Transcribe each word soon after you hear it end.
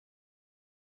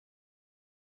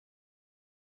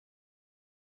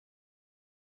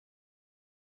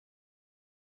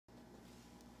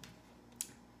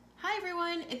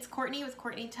everyone, it's Courtney with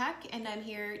Courtney Tech, and I'm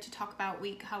here to talk about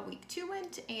how week 2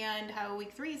 went and how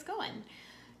week 3 is going.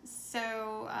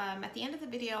 So at the end of the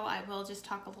video, I will just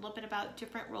talk a little bit about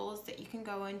different roles that you can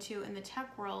go into in the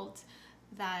tech world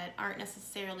that aren't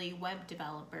necessarily web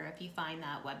developer if you find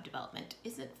that web development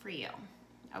isn't for you.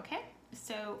 Okay,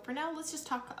 so for now, let's just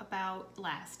talk about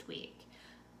last week.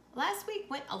 Last week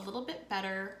went a little bit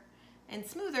better and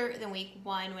smoother than week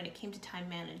 1 when it came to time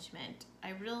management. I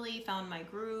really found my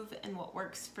groove and what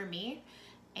works for me,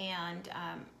 and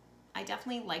I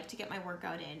definitely like to get my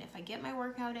workout in. If I get my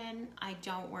workout in, I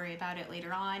don't worry about it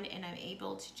later on, and I'm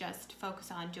able to just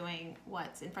focus on doing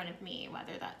what's in front of me,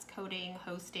 whether that's coding,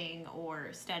 hosting,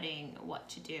 or studying what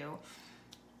to do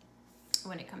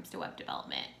when it comes to web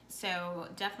development. So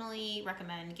definitely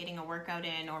recommend getting a workout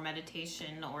in, or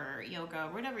meditation, or yoga,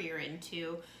 or whatever you're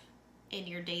into in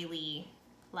your daily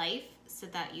life, so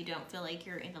that you don't feel like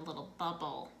you're in a little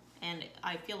bubble. And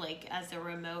I feel like as a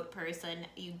remote person,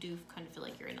 you do kind of feel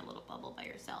like you're in a little bubble by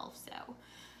yourself. So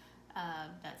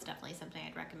that's definitely something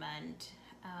I'd recommend.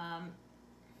 I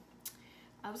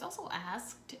was also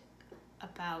asked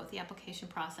about the application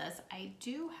process. I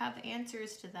do have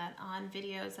answers to that on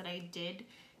videos that I did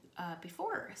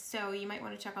before. So you might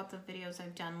want to check out the videos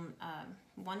I've done,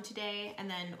 one today and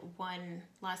then one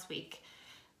last week.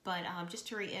 But just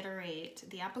to reiterate,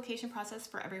 the application process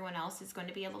for everyone else is going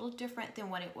to be a little different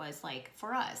than what it was like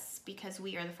for us, because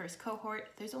we are the first cohort.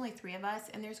 There's only 3 of us,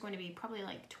 and there's going to be probably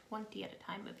like 20 at a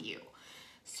time of you.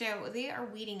 So they are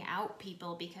weeding out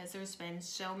people because there's been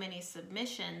so many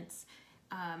submissions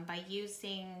by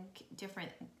using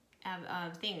different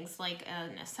things like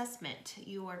an assessment.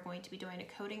 You are going to be doing a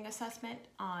coding assessment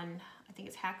on, I think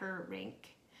it's HackerRank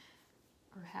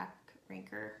or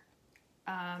HackRanker.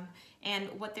 And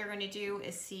what they're going to do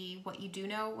is see what you do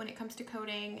know when it comes to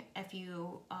coding, if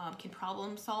you can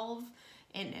problem solve,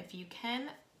 and if you can,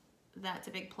 that's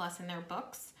a big plus in their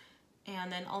books. And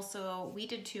then also we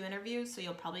did 2 interviews, so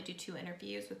you'll probably do 2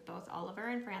 interviews with both Oliver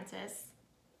and Francis.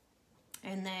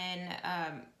 And then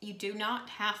you do not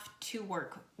have to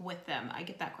work with them. I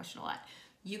get that question a lot.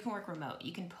 You can work remote.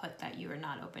 You can put that you are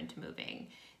not open to moving.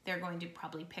 They're going to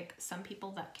probably pick some people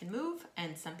that can move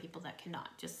and some people that cannot.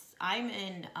 I'm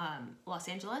in Los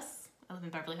Angeles, I live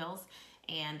in Beverly Hills,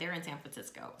 and they're in San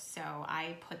Francisco. So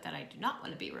I put that I do not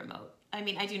want to be remote. I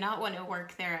mean, I do not want to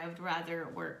work there. I would rather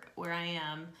work where I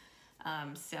am.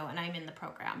 And I'm in the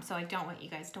program, so I don't want you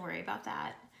guys to worry about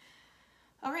that.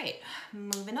 All right,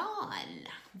 moving on.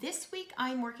 This week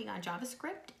I'm working on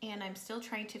JavaScript, and I'm still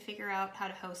trying to figure out how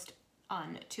to host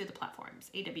on 2 of the platforms,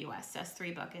 AWS,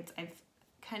 S3 buckets. I've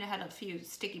kind of had a few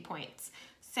sticky points.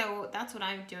 So that's what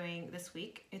I'm doing this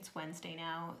week. It's Wednesday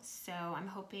now, so I'm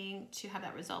hoping to have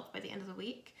that resolved by the end of the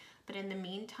week. But in the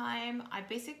meantime, I've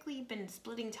basically been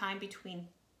splitting time between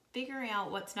figuring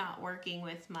out what's not working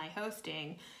with my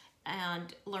hosting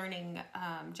and learning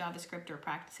JavaScript or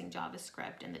practicing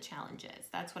JavaScript and the challenges.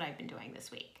 That's what I've been doing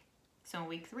this week. So in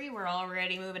week 3, we're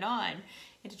already moving on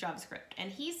into JavaScript.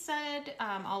 And he said,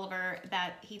 Oliver,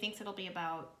 that he thinks it'll be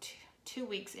about 2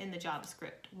 weeks in the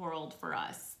JavaScript world for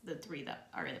us, the 3 that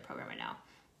are in the program right now.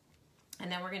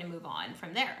 And then we're going to move on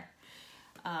from there.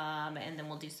 And then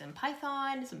we'll do some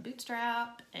Python, some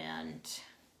Bootstrap, and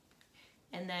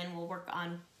then we'll work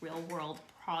on real world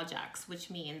projects, which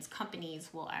means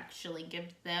companies will actually give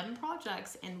them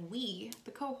projects and we,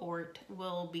 the cohort,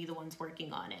 will be the ones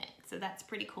working on it. So that's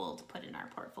pretty cool to put in our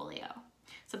portfolio.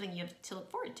 Something you have to look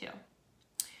forward to.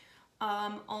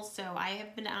 Also, I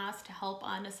have been asked to help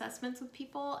on assessments with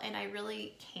people, and I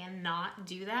really cannot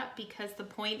do that because the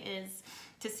point is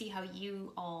to see how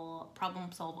you all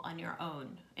problem solve on your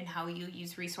own and how you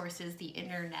use resources, the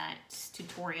internet,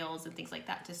 tutorials, and things like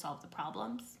that to solve the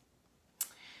problems.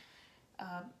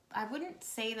 I wouldn't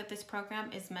say that this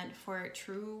program is meant for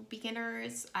true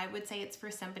beginners. I would say it's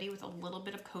for somebody with a little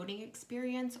bit of coding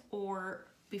experience, or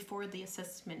before the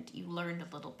assessment you learned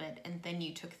a little bit and then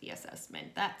you took the assessment.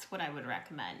 That's what I would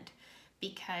recommend,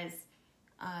 because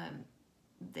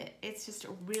it's just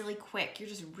really quick. You're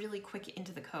just really quick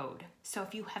into the code. So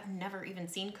if you have never even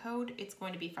seen code, it's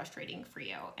going to be frustrating for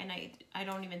you. And I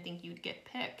don't even think you'd get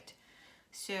picked.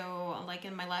 So like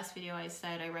in my last video, I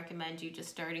said I recommend you just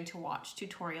starting to watch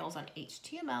tutorials on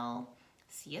HTML,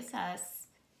 CSS,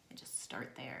 and just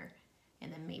start there.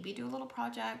 And then maybe do a little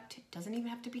project. It doesn't even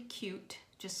have to be cute.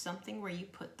 Just something where you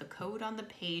put the code on the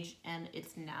page and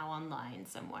it's now online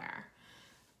somewhere.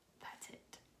 That's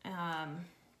it.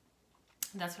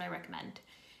 That's what I recommend.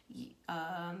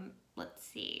 Let's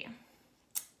see.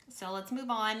 So let's move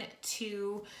on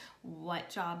to what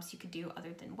jobs you could do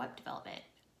other than web development.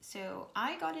 So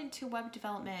I got into web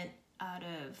development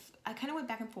I kind of went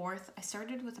back and forth. I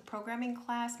started with a programming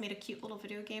class, made a cute little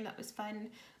video game that was fun,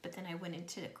 but then I went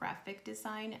into graphic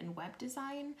design and web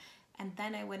design, and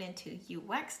then I went into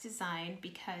UX design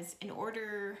because in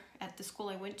order at the school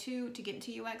I went to get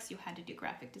into UX, you had to do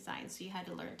graphic design. So you had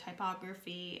to learn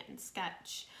typography and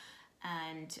Sketch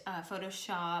and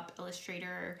Photoshop,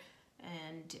 Illustrator,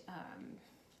 and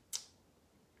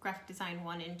graphic design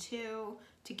 1 and 2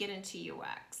 to get into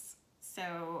UX.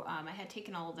 So I had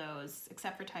taken all of those,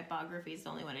 except for typography is the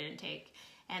only one I didn't take.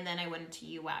 And then I went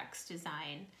into UX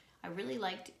design. I really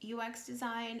liked UX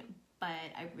design,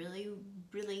 but I really,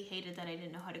 really hated that I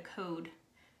didn't know how to code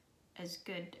as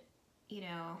good, you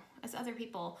know, as other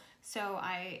people. So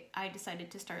I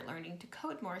decided to start learning to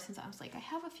code more, since I was like, I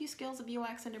have a few skills of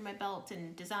UX under my belt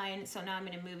and design. So now I'm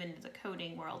going to move into the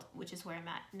coding world, which is where I'm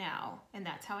at now. And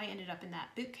that's how I ended up in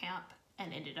that boot camp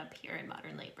and ended up here in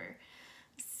modern labor.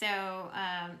 So,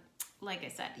 like I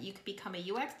said, you could become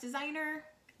a UX designer,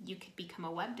 you could become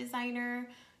a web designer,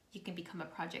 you can become a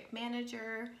project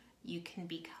manager, you can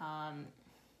become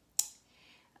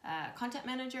a content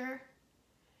manager.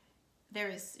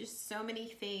 There's just so many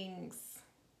things.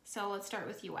 So let's start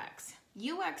with UX.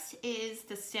 UX is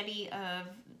the study of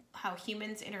how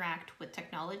humans interact with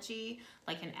technology,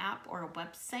 like an app or a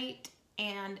website,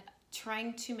 and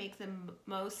trying to make the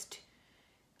most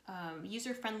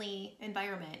user-friendly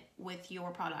environment with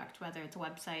your product, whether it's a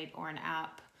website or an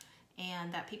app,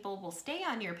 and that people will stay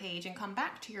on your page and come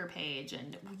back to your page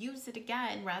and use it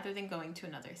again rather than going to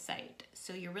another site.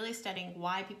 So you're really studying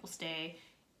why people stay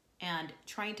and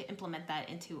trying to implement that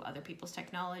into other people's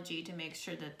technology to make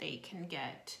sure that they can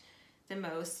get the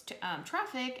most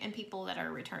traffic and people that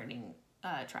are returning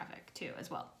traffic too as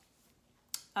well.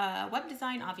 Web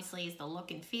design obviously is the look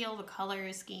and feel, the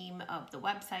color scheme of the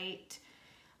website.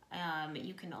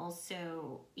 You can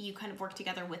also, you kind of work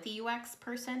together with the UX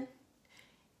person.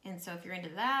 And so if you're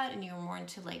into that and you're more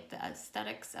into like the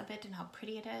aesthetics of it and how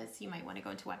pretty it is, you might want to go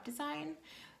into web design.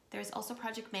 There's also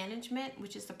project management,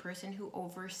 which is the person who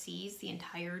oversees the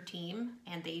entire team,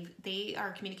 and they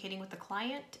are communicating with the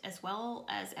client as well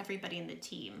as everybody in the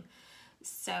team.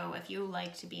 So if you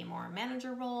like to be more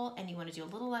manager role and you want to do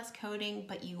a little less coding,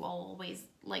 but you always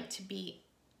like to be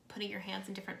putting your hands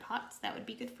in different pots, that would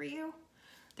be good for you.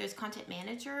 There's content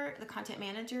manager. The content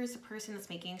manager is the person that's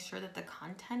making sure that the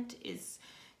content is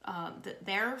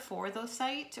there for the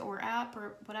site or app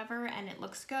or whatever, and it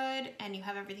looks good, and you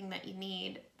have everything that you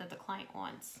need that the client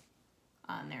wants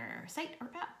on their site or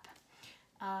app.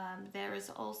 There's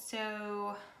also,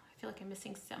 I feel like I'm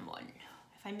missing someone.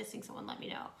 If I'm missing someone, let me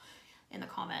know in the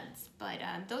comments. But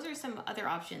those are some other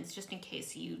options just in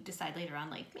case you decide later on,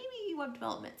 like maybe web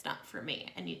development's not for me.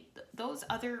 And those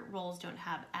other roles don't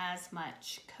have as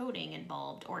much coding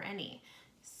involved or any.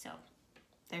 So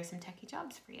there's some techie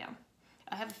jobs for you.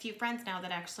 I have a few friends now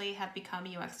that actually have become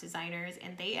UX designers,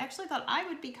 and they actually thought I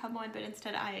would become one, but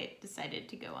instead I decided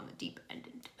to go on the deep end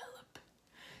and develop.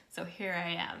 So here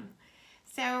I am.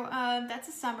 So that's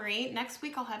a summary. Next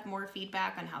week I'll have more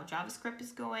feedback on how JavaScript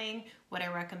is going, what I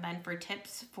recommend for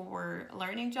tips for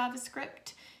learning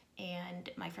JavaScript, and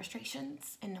my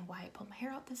frustrations, and why I pulled my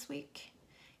hair out this week,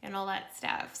 and all that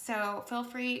stuff. So feel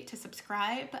free to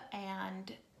subscribe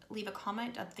and leave a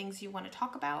comment of things you want to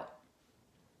talk about,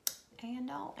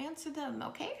 and I'll answer them,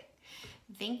 okay?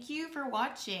 Thank you for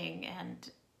watching,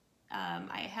 and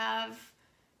I have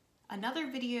another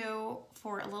video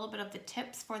for a little bit of the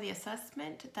tips for the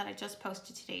assessment that I just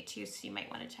posted today too, so you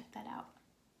might want to check that out.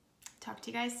 Talk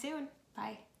to you guys soon.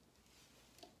 Bye.